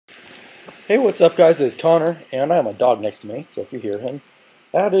Hey, what's up, guys? It's Connor, and I have a dog next to me, so if you hear him,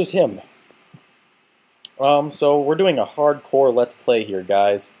 that is him. So we're doing a hardcore Let's Play here,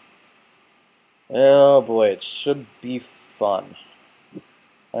 guys. Oh boy, it should be fun.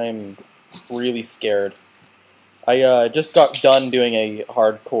 I'm really scared. I just got done doing a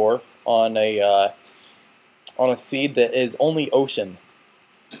hardcore on a seed that is only ocean.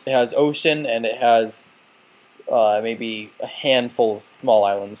 It has ocean, and it has maybe a handful of small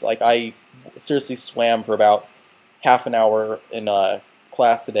islands. Like, I seriously swam for about half an hour in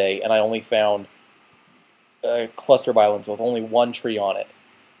class today, and I only found a cluster of islands with only one tree on it.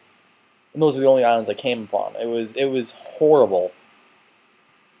 And those are the only islands I came upon. It was horrible.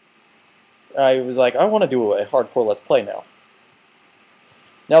 I was like, I want to do a hardcore Let's Play now.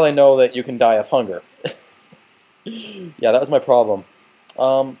 Now I know that you can die of hunger. Yeah, that was my problem.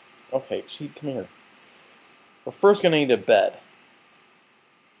 Okay, come here. We're first going to need a bed.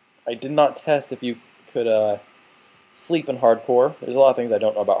 I did not test if you could sleep in hardcore. There's a lot of things I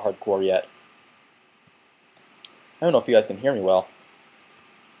don't know about hardcore yet. I don't know if you guys can hear me well.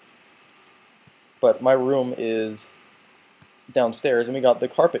 But my room is downstairs, and we got the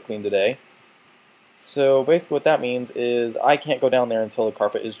carpet cleaned today. So basically what that means is I can't go down there until the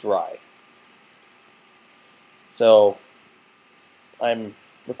carpet is dry. So I'm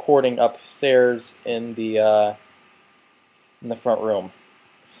recording upstairs in the front room.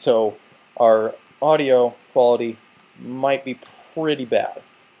 So our audio quality might be pretty bad.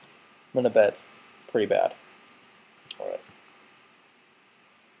 I'm gonna bet it's pretty bad. Alright.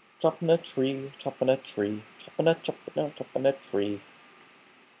 Chopping a tree, chopping a tree, chopping a tree.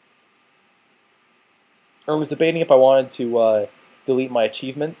 I was debating if I wanted to delete my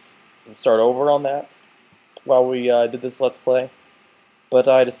achievements and start over on that while we did this Let's Play, but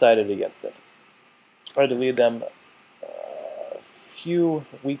I decided against it. I deleted them a few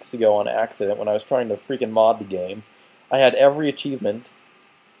weeks ago on accident when I was trying to freaking mod the game. I had every achievement,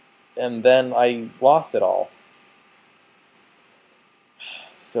 and then I lost it all.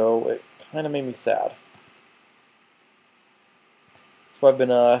 So it kind of made me sad. So I've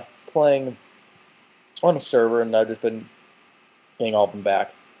been playing on a server, and I've just been getting all of them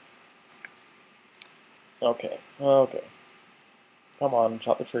back. Okay. Come on,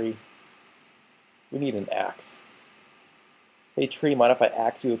 chop a tree. We need an axe. Hey tree, mind if I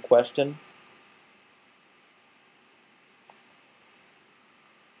ask you a question?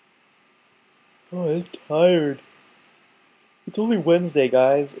 Oh, I'm tired. It's only Wednesday,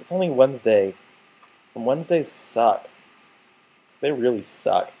 guys. It's only Wednesday. And Wednesdays suck. They really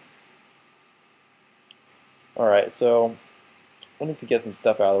suck. Alright, so I need to get some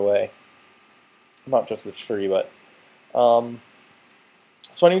stuff out of the way. Not just the tree, but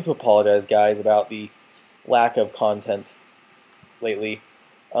so I need to apologize, guys, about the lack of content lately.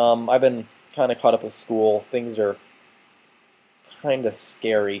 I've been kind of caught up with school. Things are kind of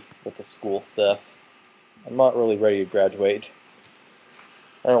scary with the school stuff. I'm not really ready to graduate.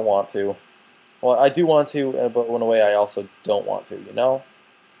 I don't want to. Well, I do want to, but in a way I also don't want to, you know?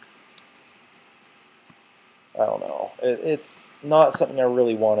 I don't know. It's not something I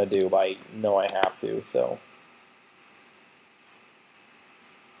really want to do, but I know I have to, so.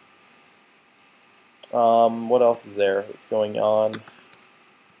 What else is there that's going on?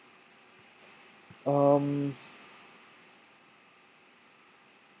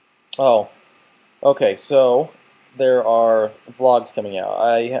 Oh, okay, so there are vlogs coming out.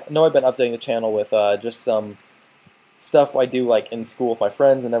 I know I've been updating the channel with just some stuff I do like in school with my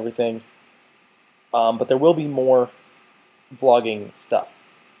friends and everything. But there will be more vlogging stuff.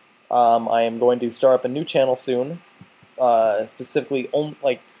 I am going to start up a new channel soon, specifically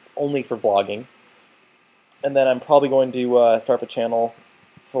only for vlogging. And then I'm probably going to start up a channel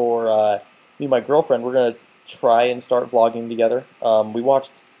for me and my girlfriend. We're going to try and start vlogging together. I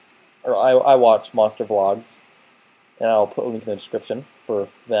watched Monster Vlogs, and I'll put a link in the description for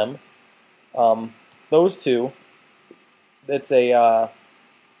them. Those two, it's a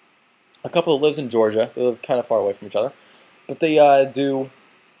couple that lives in Georgia. They live kind of far away from each other, but they do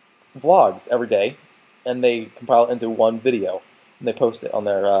vlogs every day, and they compile it into one video, and they post it on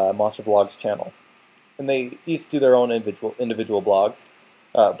their Monster Vlogs channel. And they each do their own individual vlogs.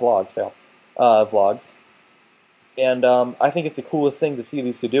 And I think it's the coolest thing to see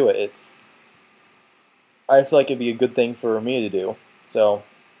these two do it. I feel like it'd be a good thing for me to do, so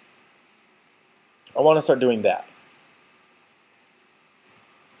I want to start doing that.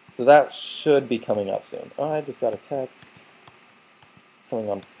 So that should be coming up soon. Oh, I just got a text. Something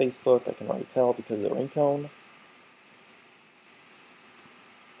on Facebook, I can already tell because of the ringtone.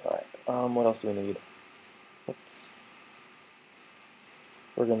 Alright, what else do we need? Oops.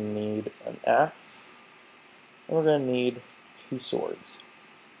 We're going to need an axe. And we're going to need 2 swords.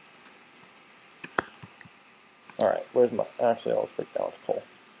 Alright, where's my... Actually, let's break down with coal.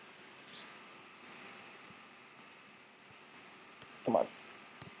 Come on.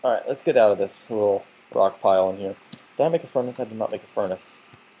 Alright, let's get out of this little rock pile in here. Did I make a furnace? I did not make a furnace.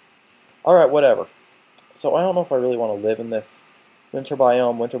 Alright, whatever. So I don't know if I really want to live in this winter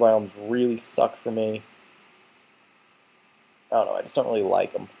biome. Winter biomes really suck for me. I don't know, I just don't really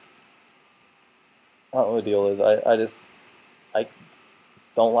like them. I don't know what the deal is. I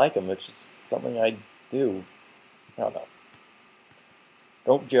don't like them. It's just something I do. I don't know.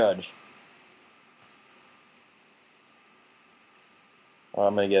 Don't judge.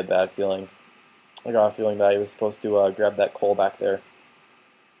 I'm going to get a bad feeling. I got a feeling that I was supposed to grab that coal back there.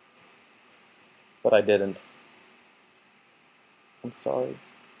 But I didn't. I'm sorry.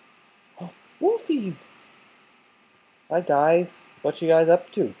 Oh, wolfies! Hi guys. What you guys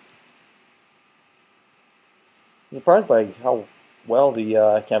up to? I'm surprised by how well the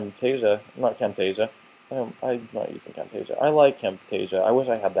not Camtasia. I'm not using Camtasia. I like Camtasia. I wish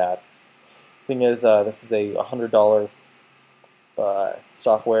I had that. Thing is, this is a $100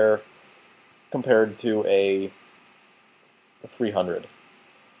 software compared to a 300,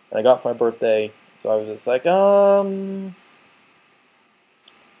 and I got it for my birthday. So I was just like, I don't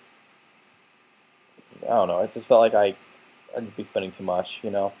know. I just felt like I'd be spending too much,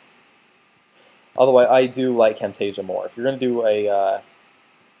 you know. Otherwise, I do like Camtasia more. If you're gonna do a,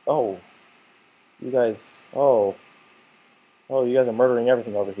 oh, you guys, oh, you guys are murdering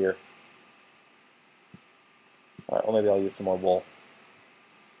everything over here. All right, well maybe I'll use some more wool.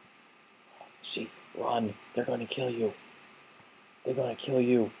 Sheep, run! They're gonna kill you. They're gonna kill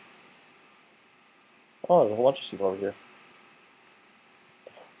you. Oh, there's a whole bunch of sheep over here.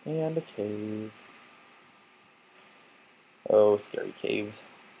 And a cave. Oh, scary caves.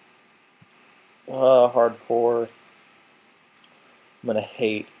 Hardcore. I'm gonna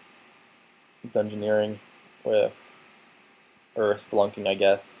hate dungeoneering with, or spelunking, I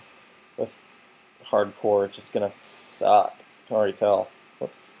guess, with hardcore. It's just gonna suck. I can already tell.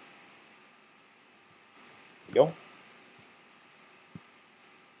 Whoops. There we go.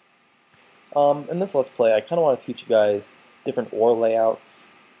 In this Let's Play, I kind of want to teach you guys different ore layouts.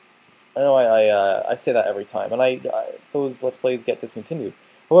 I know I say that every time, and those Let's Plays get discontinued.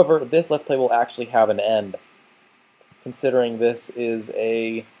 However, this Let's Play will actually have an end, considering this is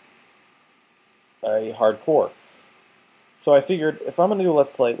a hardcore. So I figured, if I'm going to do a Let's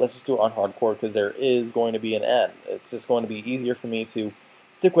Play, let's just do it on hardcore, because there is going to be an end. It's just going to be easier for me to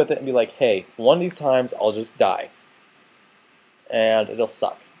stick with it and be like, hey, one of these times I'll just die. And it'll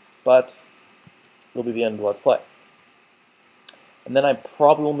suck. But it'll be the end of Let's Play. And then I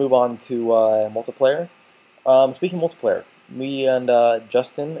probably will move on to multiplayer. Speaking of multiplayer, me and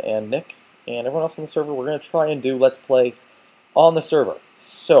Justin and Nick and everyone else on the server, we're going to try and do Let's Play on the server.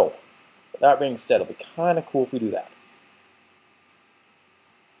 So, with that being said, it'll be kind of cool if we do that.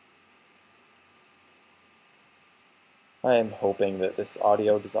 I am hoping that this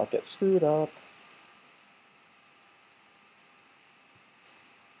audio does not get screwed up.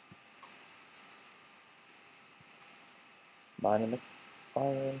 Mining the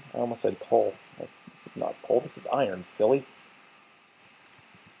iron. I almost said coal. This is not coal, this is iron, silly.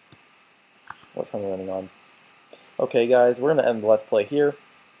 What time are we running on? Okay guys, we're going to end the Let's Play here,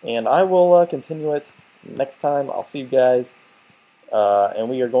 and I will continue it next time. I'll see you guys, and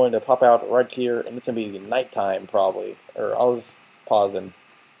we are going to pop out right here, and it's going to be nighttime probably, or I'll just pause and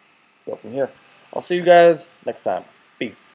go from here. I'll see you guys next time. Peace.